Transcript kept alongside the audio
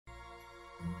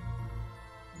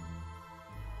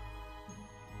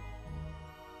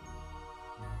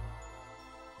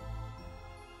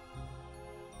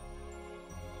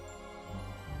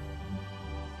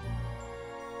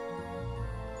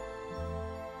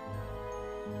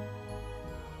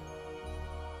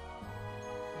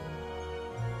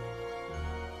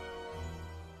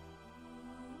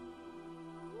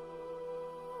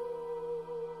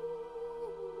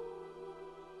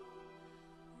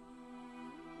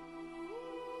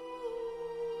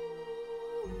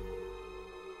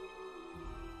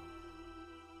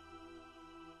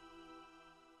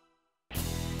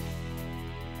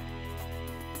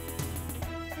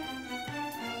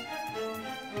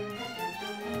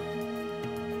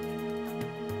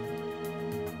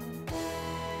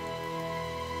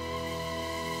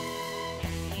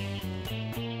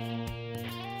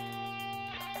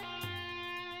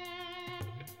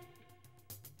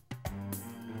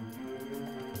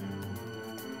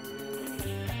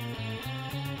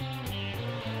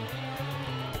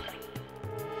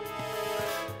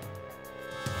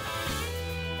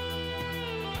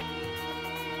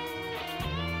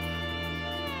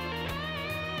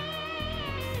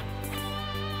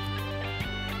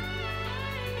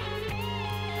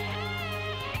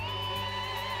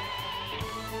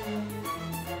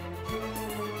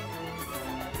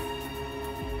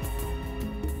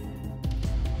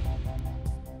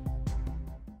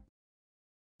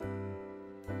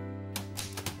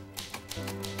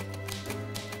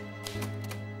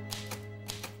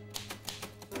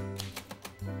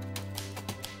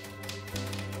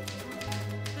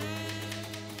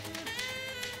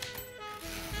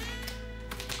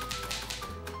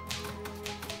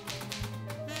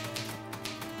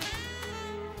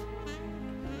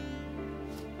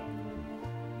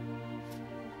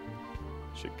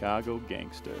Chicago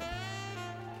gangster.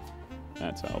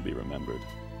 That's how I'll be remembered.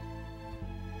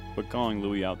 But calling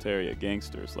Louis Alterie a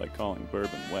gangster is like calling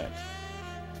bourbon wet.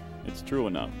 It's true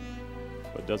enough,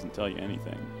 but doesn't tell you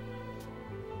anything.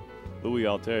 Louis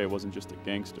Alterie wasn't just a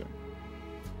gangster.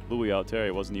 Louis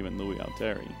Alterie wasn't even Louis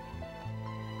Alterie.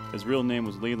 His real name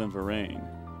was Leland Verrain,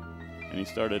 and he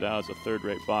started out as a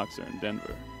third-rate boxer in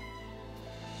Denver.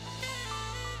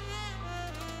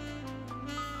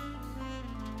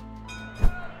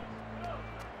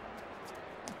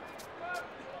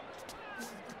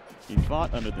 He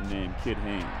fought under the name Kid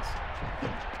Haynes.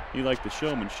 He liked the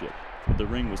showmanship, but the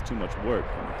ring was too much work,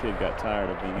 and the kid got tired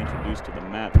of being introduced to the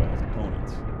mat by his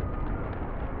opponents.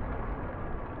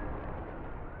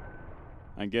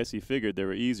 I guess he figured there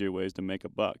were easier ways to make a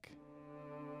buck.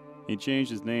 He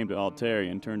changed his name to Alterie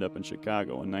and turned up in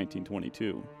Chicago in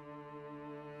 1922.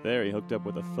 There he hooked up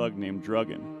with a thug named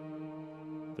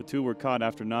Druggan. The two were caught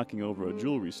after knocking over a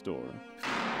jewelry store,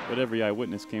 but every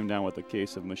eyewitness came down with a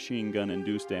case of machine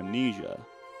gun-induced amnesia.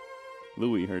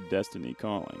 Louis heard destiny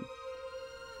calling.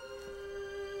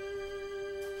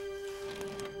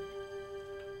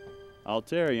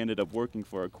 Alterie ended up working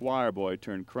for a choir boy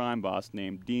turned crime boss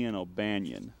named Dion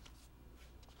O'Banion.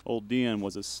 Old Dion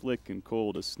was as slick and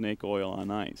cold as snake oil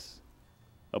on ice,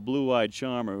 a blue-eyed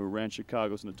charmer who ran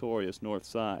Chicago's notorious North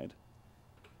Side.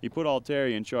 He put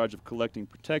Alterie in charge of collecting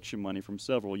protection money from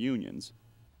several unions,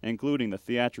 including the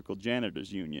Theatrical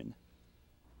Janitors Union.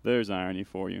 There's irony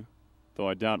for you, though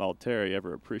I doubt Alterie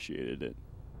ever appreciated it.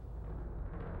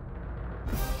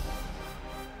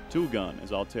 Two Gun,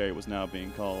 as Alterie was now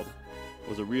being called,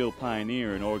 was a real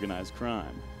pioneer in organized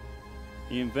crime.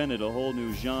 He invented a whole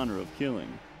new genre of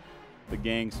killing, the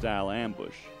gang-style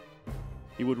ambush.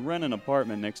 He would rent an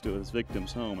apartment next to his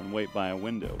victim's home and wait by a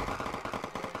window.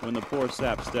 When the poor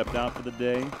sap stepped out for the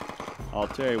day,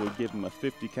 Alterie would give him a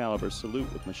 .50 caliber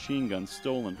salute with machine guns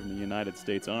stolen from the United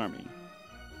States Army.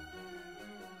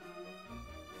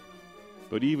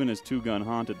 But even as Two Gun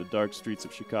haunted the dark streets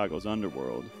of Chicago's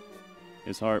underworld,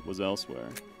 his heart was elsewhere.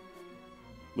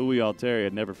 Louis Alterie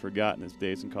had never forgotten his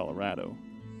days in Colorado.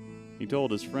 He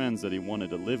told his friends that he wanted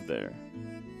to live there,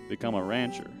 become a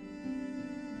rancher.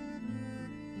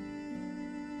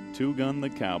 Two Gun the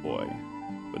cowboy,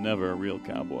 but never a real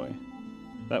cowboy.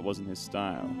 That wasn't his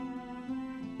style.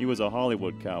 He was a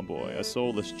Hollywood cowboy, a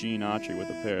soulless Gene Autry with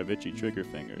a pair of itchy trigger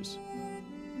fingers.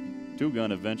 Two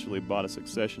Gun eventually bought a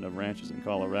succession of ranches in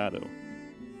Colorado.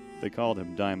 They called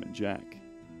him Diamond Jack.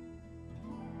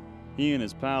 He and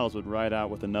his pals would ride out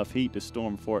with enough heat to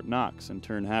storm Fort Knox and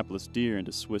turn hapless deer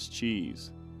into Swiss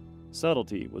cheese.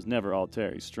 Subtlety was never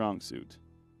Alterie's strong suit.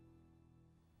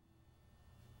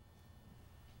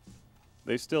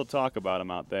 They still talk about him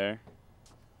out there.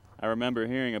 I remember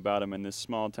hearing about him in this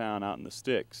small town out in the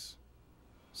sticks.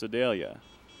 Sedalia,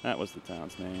 that was the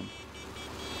town's name.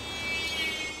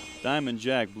 Diamond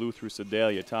Jack blew through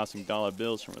Sedalia tossing dollar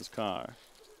bills from his car.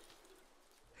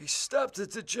 He stopped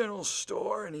at the general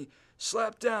store and he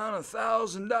slapped down a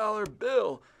 $1,000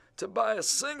 bill to buy a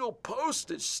single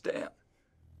postage stamp.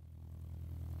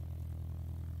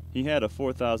 He had a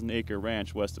 4,000-acre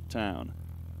ranch west of town,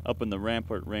 up in the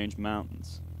Rampart Range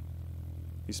Mountains.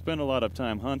 He spent a lot of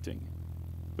time hunting,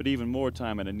 but even more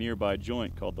time at a nearby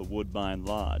joint called the Woodbine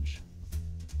Lodge.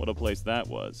 What a place that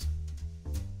was.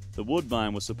 The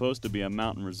Woodbine was supposed to be a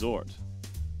mountain resort,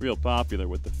 real popular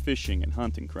with the fishing and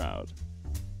hunting crowd.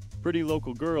 Pretty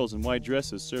local girls in white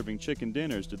dresses serving chicken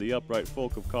dinners to the upright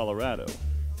folk of Colorado.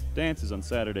 Dances on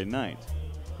Saturday night.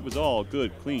 It was all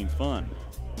good, clean fun.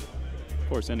 Of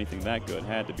course, anything that good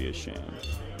had to be a sham.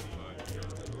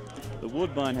 The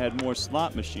Woodbine had more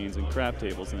slot machines and crap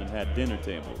tables than it had dinner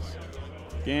tables.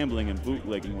 Gambling and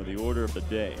bootlegging were the order of the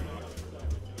day.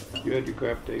 You had your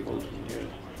crap tables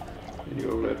and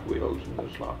your roulette wheels and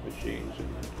the slot machines.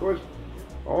 And of course,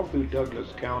 all through Douglas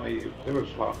County, there were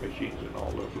slot machines in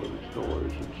all those little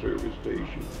stores and service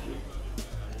stations.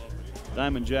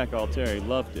 Diamond Jack Alterie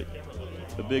loved it.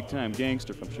 The big-time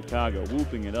gangster from Chicago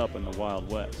whooping it up in the Wild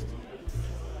West.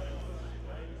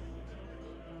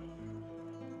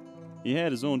 He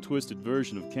had his own twisted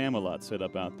version of Camelot set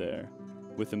up out there,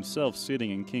 with himself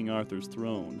sitting in King Arthur's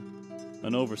throne,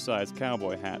 an oversized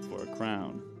cowboy hat for a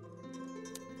crown.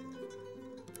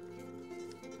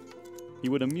 He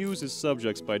would amuse his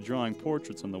subjects by drawing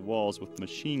portraits on the walls with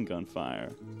machine gun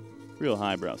fire. Real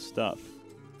highbrow stuff.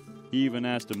 He even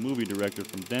asked a movie director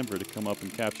from Denver to come up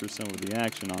and capture some of the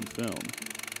action on film.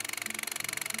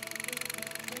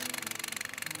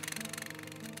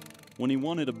 When he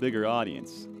wanted a bigger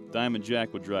audience, Diamond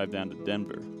Jack would drive down to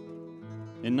Denver.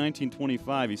 In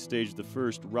 1925, he staged the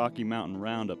first Rocky Mountain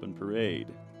Roundup and Parade.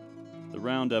 The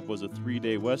roundup was a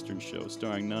 3-day Western show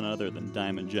starring none other than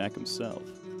Diamond Jack himself.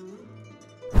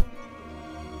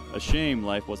 A shame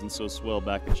life wasn't so swell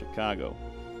back in Chicago.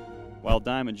 While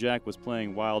Diamond Jack was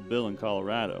playing Wild Bill in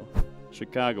Colorado,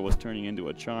 Chicago was turning into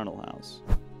a charnel house.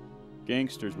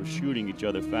 Gangsters were shooting each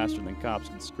other faster than cops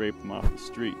could scrape them off the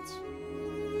streets.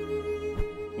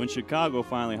 When Chicago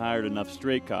finally hired enough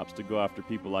straight cops to go after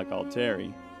people like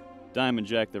Alterie, Diamond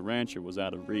Jack the rancher was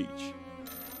out of reach.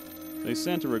 They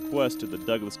sent a request to the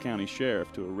Douglas County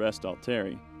Sheriff to arrest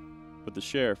Alterie, but the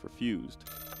sheriff refused.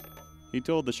 He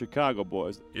told the Chicago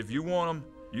boys If you want 'em,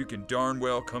 you can darn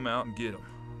well come out and get 'em.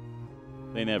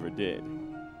 they never did.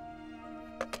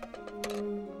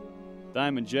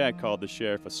 Diamond Jack called the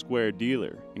sheriff a square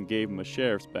dealer and gave him a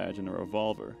sheriff's badge and a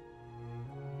revolver.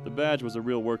 The badge was a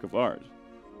real work of art,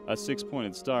 a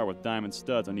 6-pointed star with diamond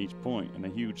studs on each point and a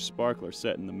huge sparkler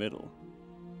set in the middle.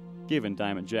 Given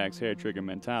Diamond Jack's hair-trigger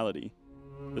mentality,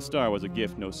 the star was a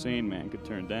gift no sane man could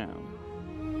turn down.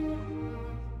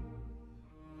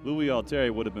 Louis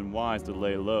Alterie would have been wise to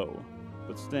lay low,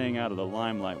 but staying out of the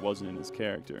limelight wasn't in his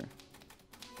character.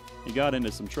 He got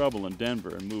into some trouble in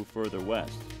Denver and moved further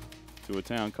west, to a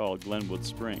town called Glenwood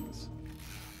Springs.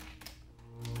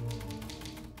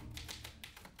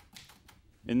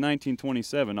 In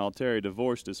 1927, Alterie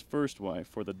divorced his first wife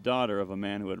for the daughter of a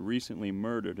man who had recently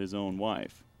murdered his own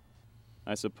wife.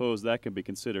 I suppose that could be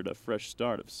considered a fresh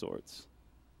start of sorts.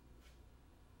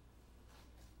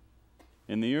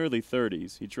 In the early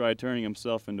 30s, he tried turning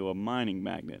himself into a mining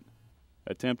magnate,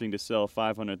 attempting to sell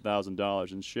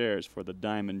 $500,000 in shares for the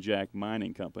Diamond Jack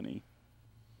Mining Company.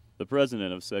 The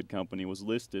president of said company was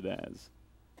listed as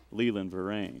Leland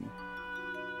Verrain.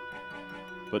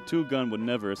 But Two Gun would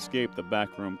never escape the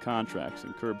backroom contracts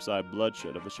and curbside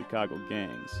bloodshed of the Chicago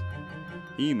gangs.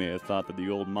 He may have thought that the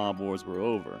old mob wars were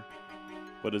over,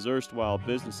 but his erstwhile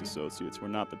business associates were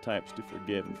not the types to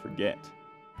forgive and forget.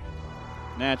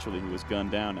 Naturally, he was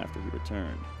gunned down after he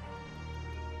returned.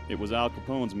 It was Al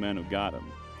Capone's men who got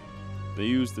him. They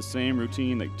used the same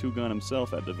routine that Two Gun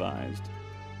himself had devised,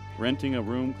 renting a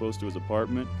room close to his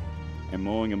apartment and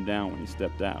mowing him down when he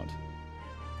stepped out.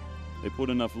 They put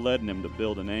enough lead in him to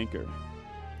build an anchor,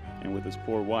 and with his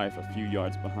poor wife a few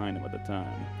yards behind him at the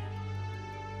time.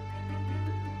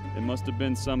 It must have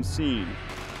been some scene,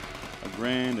 a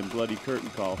grand and bloody curtain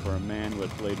call for a man who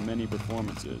had played many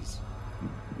performances.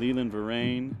 Leland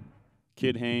Verrain,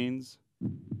 Kid Haynes,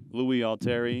 Louis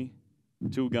Alterie,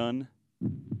 Two Gun,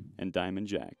 and Diamond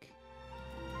Jack.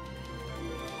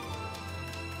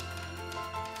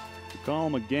 To call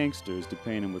him a gangster is to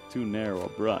paint him with too narrow a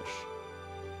brush.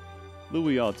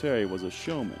 Louis Alterie was a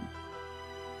showman.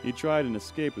 He tried an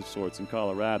escape of sorts in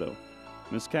Colorado,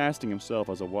 miscasting himself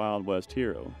as a Wild West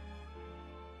hero.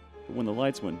 But when the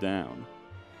lights went down,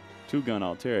 Two Gun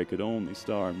Alterie could only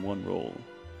star in one role,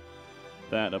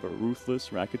 that of a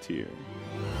ruthless racketeer.